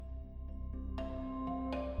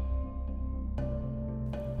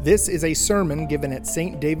This is a sermon given at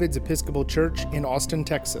St. David's Episcopal Church in Austin,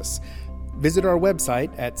 Texas. Visit our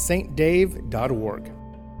website at stdave.org.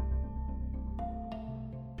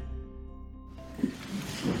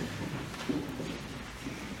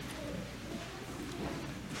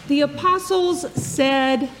 The apostles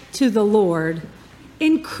said to the Lord,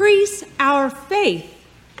 "Increase our faith."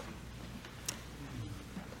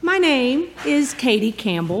 My name is Katy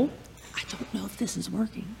Campbell. I don't know if this is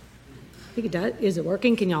working. I think it does. Is it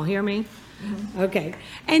working? Can y'all hear me? Mm-hmm. Okay.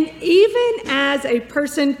 And even as a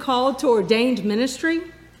person called to ordained ministry,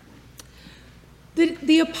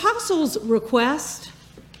 the apostles' request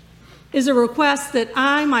is a request that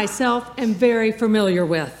I myself am very familiar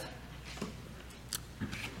with.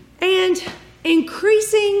 And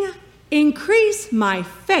increase my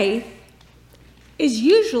faith is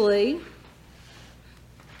usually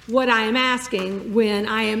what I am asking when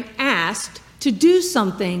I am asked to do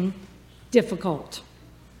something difficult.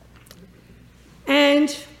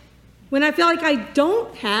 And when I feel like I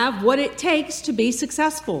don't have what it takes to be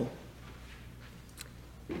successful.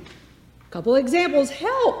 A couple examples.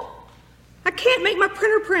 Help! I can't make my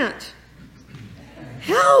printer print.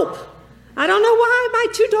 Help! I don't know why my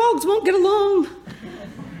two dogs won't get along.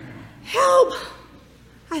 Help!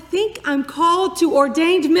 I think I'm called to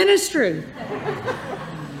ordained ministry.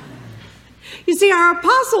 You see, our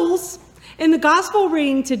apostles in the gospel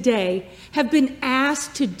reading today have been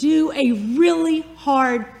asked to do a really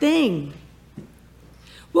hard thing.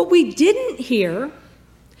 What we didn't hear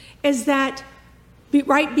is that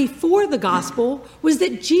right before the gospel was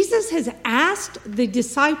that Jesus has asked the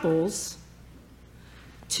disciples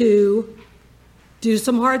to do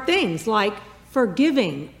some hard things like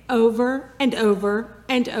forgiving over and over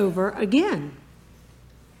and over again.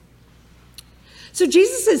 So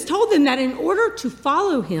Jesus has told them that in order to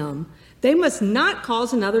follow him, they must not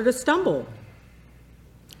cause another to stumble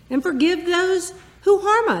and forgive those who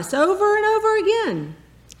harm us over and over again.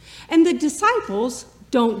 And the disciples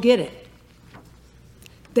don't get it.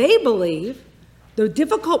 They believe the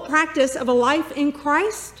difficult practice of a life in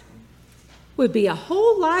Christ would be a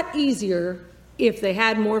whole lot easier if they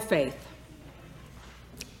had more faith.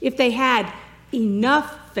 If they had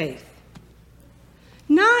enough faith.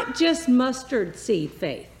 Not just mustard seed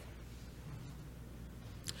faith.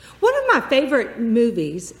 One of my favorite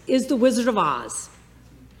movies is The Wizard of Oz.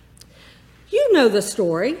 You know the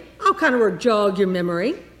story. I'll kind of jog your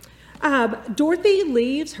memory. Dorothy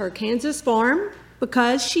leaves her Kansas farm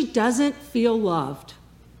because she doesn't feel loved.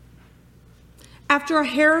 After a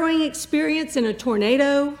harrowing experience in a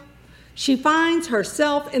tornado, she finds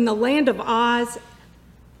herself in the land of Oz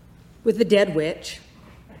with the dead witch,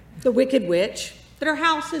 the wicked witch, that her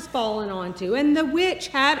house has fallen onto. And the witch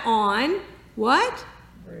had on what?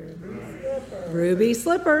 Ruby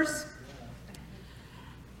slippers.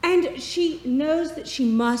 And she knows that she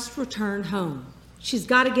must return home. She's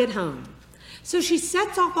got to get home. So she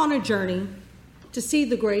sets off on a journey to see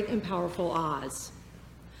the great and powerful Oz.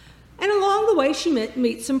 And along the way, she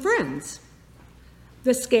meets some friends.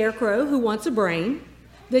 The Scarecrow, who wants a brain,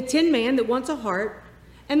 the Tin Man that wants a heart,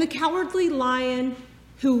 and the Cowardly Lion,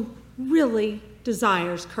 who really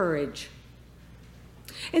desires courage.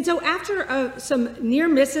 And so after some near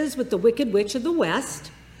misses with the Wicked Witch of the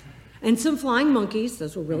West and some flying monkeys,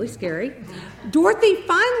 those were really scary, Dorothy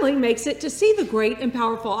finally makes it to see the great and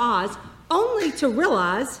powerful Oz, only to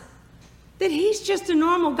realize that he's just a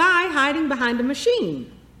normal guy hiding behind a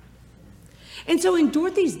machine. And so in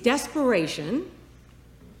Dorothy's desperation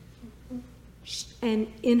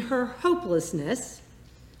and in her hopelessness,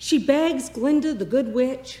 she begs Glinda the Good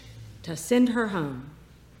Witch to send her home.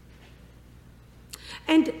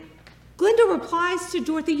 And Glinda replies to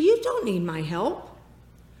Dorothy, "You don't need my help.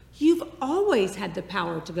 You've always had the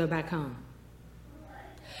power to go back home."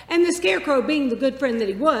 And the Scarecrow, being the good friend that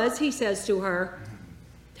he was, he says to her,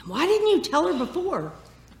 "Then why didn't you tell her before?"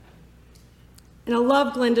 And I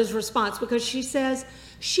love Glinda's response because she says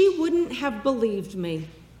she wouldn't have believed me.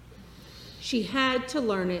 She had to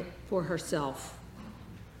learn it for herself.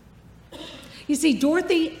 You see,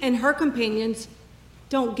 Dorothy and her companions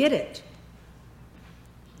don't get it.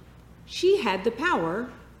 She had the power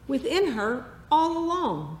within her all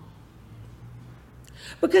along.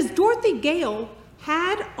 Because Dorothy Gale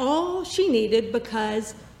had all she needed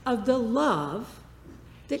because of the love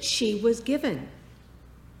that she was given.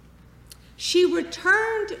 She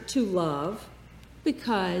returned to love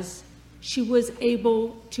because she was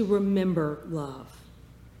able to remember love.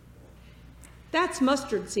 That's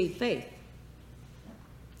mustard seed faith.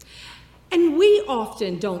 And we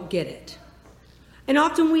often don't get it. And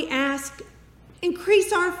often we ask,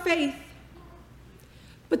 increase our faith.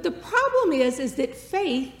 But the problem is that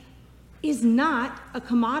faith is not a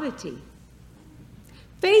commodity.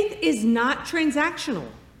 Faith is not transactional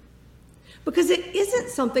because it isn't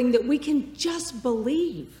something that we can just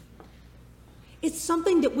believe. It's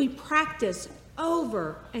something that we practice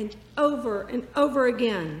over and over and over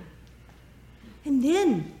again. And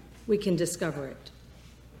then we can discover it.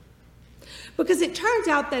 Because it turns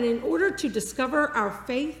out that in order to discover our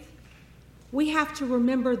faith, we have to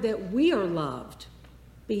remember that we are loved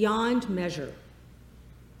beyond measure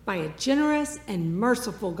by a generous and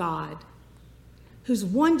merciful God whose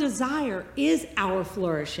one desire is our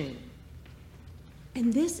flourishing.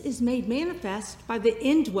 And this is made manifest by the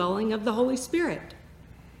indwelling of the Holy Spirit.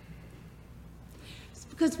 It's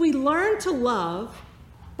because we learn to love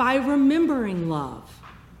by remembering love.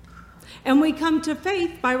 And we come to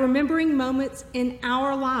faith by remembering moments in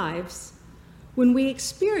our lives when we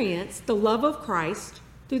experience the love of Christ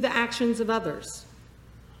through the actions of others.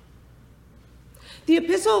 The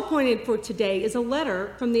epistle appointed for today is a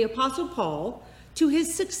letter from the Apostle Paul to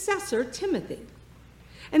his successor, Timothy.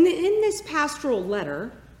 And in this pastoral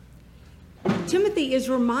letter, Timothy is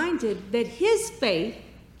reminded that his faith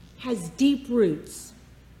has deep roots.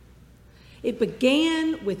 It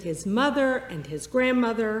began with his mother and his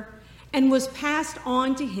grandmother and was passed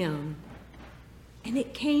on to him, and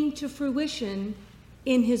it came to fruition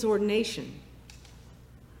in his ordination.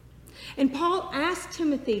 And Paul asked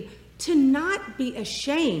Timothy to not be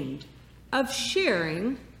ashamed of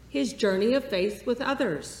sharing his journey of faith with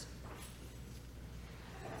others.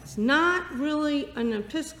 It's not really an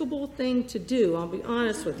Episcopal thing to do, I'll be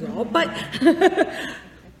honest with y'all, but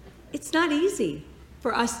it's not easy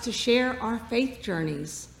for us to share our faith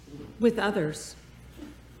journeys with others.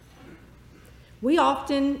 We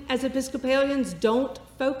often, as Episcopalians, don't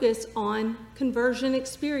focus on conversion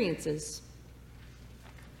experiences.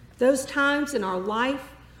 Those times in our life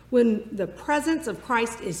when the presence of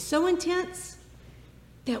Christ is so intense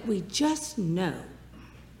that we just know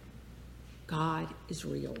God is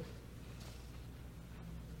real.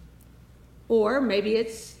 Or maybe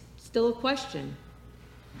it's still a question,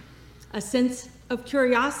 a sense of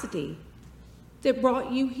curiosity that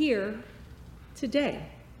brought you here today.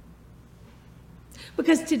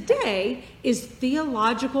 Because today is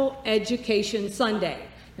Theological Education Sunday.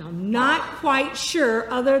 Now, I'm not quite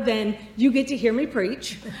sure, other than you get to hear me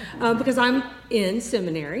preach, because I'm in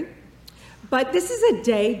seminary. But this is a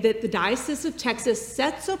day that the Diocese of Texas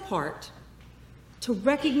sets apart to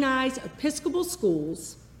recognize Episcopal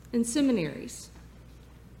schools and seminaries.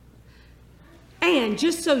 And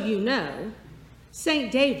just so you know,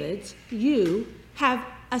 St. David's, you have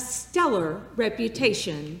a stellar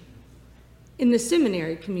reputation in the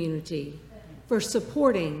seminary community for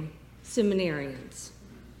supporting seminarians.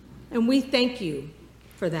 And we thank you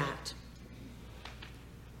for that.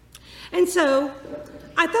 And so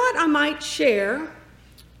I thought I might share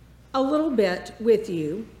a little bit with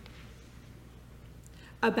you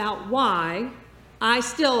about why I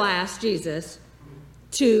still ask Jesus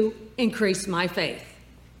to increase my faith.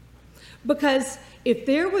 Because if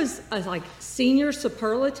there was a senior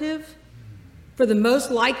superlative for the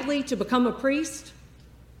most likely to become a priest,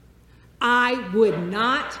 I would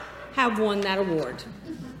not have won that award.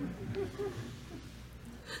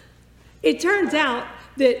 It turns out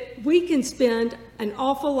that we can spend an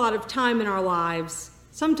awful lot of time in our lives,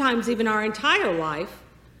 sometimes even our entire life,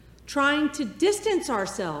 trying to distance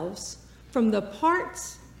ourselves from the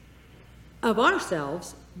parts of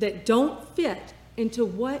ourselves that don't fit into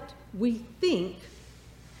what we think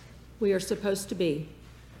we are supposed to be.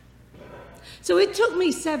 So it took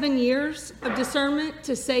me 7 years of discernment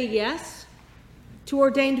to say yes to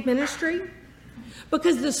ordained ministry,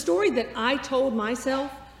 because the story that I told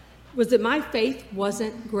myself was that my faith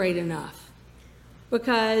wasn't great enough,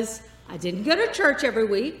 because I didn't go to church every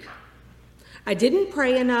week, I didn't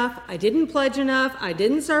pray enough, I didn't pledge enough, I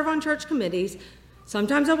didn't serve on church committees,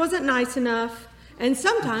 sometimes I wasn't nice enough, and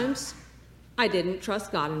sometimes I didn't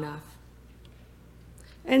trust God enough.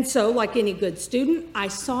 And so, like any good student, I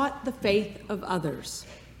sought the faith of others.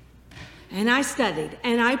 And I studied,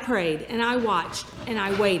 and I prayed, and I watched, and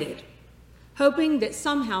I waited, hoping that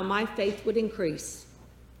somehow my faith would increase.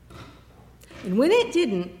 And when it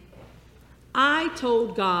didn't, I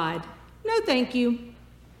told God, no thank you.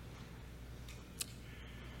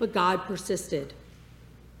 But God persisted.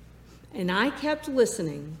 And I kept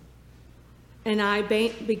listening, and I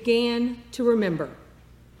began to remember.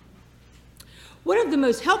 One of the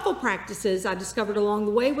most helpful practices I discovered along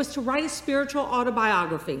the way was to write a spiritual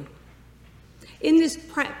autobiography. In this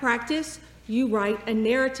practice, you write a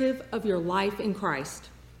narrative of your life in Christ.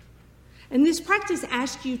 And this practice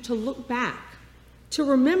asks you to look back to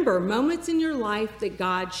remember moments in your life that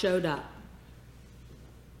God showed up.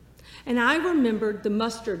 And I remembered the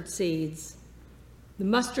mustard seed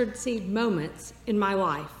moments in my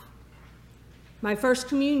life. My first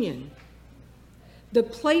communion, the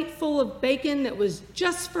plate full of bacon that was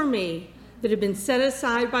just for me that had been set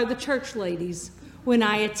aside by the church ladies when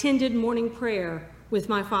I attended morning prayer with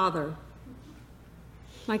my father.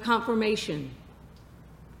 My confirmation,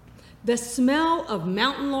 the smell of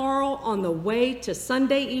mountain laurel on the way to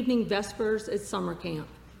Sunday evening vespers at summer camp.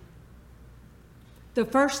 The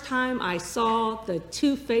first time I saw the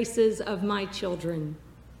two faces of my children.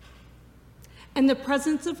 And the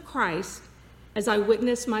presence of Christ as I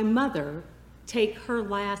witnessed my mother take her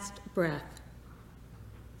last breath.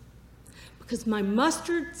 Because my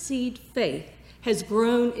mustard seed faith has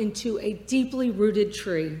grown into a deeply rooted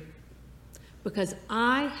tree. Because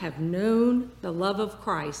I have known the love of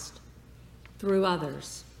Christ through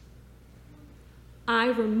others. I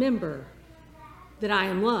remember that I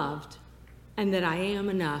am loved and that I am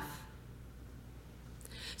enough.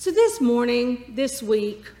 So this morning, this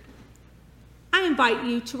week, I invite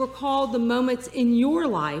you to recall the moments in your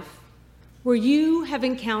life where you have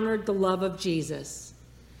encountered the love of Jesus.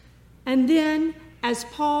 And then, as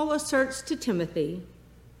Paul asserts to Timothy,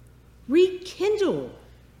 rekindle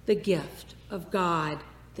the gift of God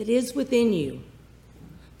that is within you.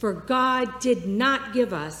 For God did not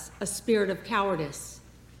give us a spirit of cowardice,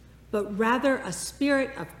 but rather a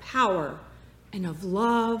spirit of power and of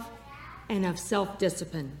love and of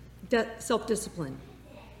self-discipline.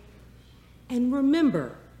 And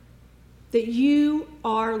remember that you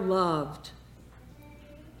are loved.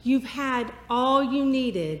 You've had all you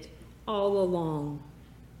needed all along.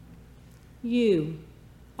 You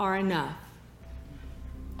are enough.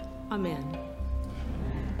 Amen.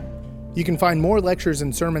 You can find more lectures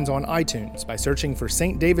and sermons on iTunes by searching for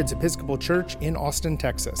St. David's Episcopal Church in Austin,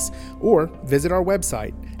 Texas, or visit our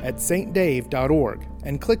website at stdave.org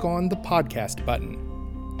and click on the podcast button.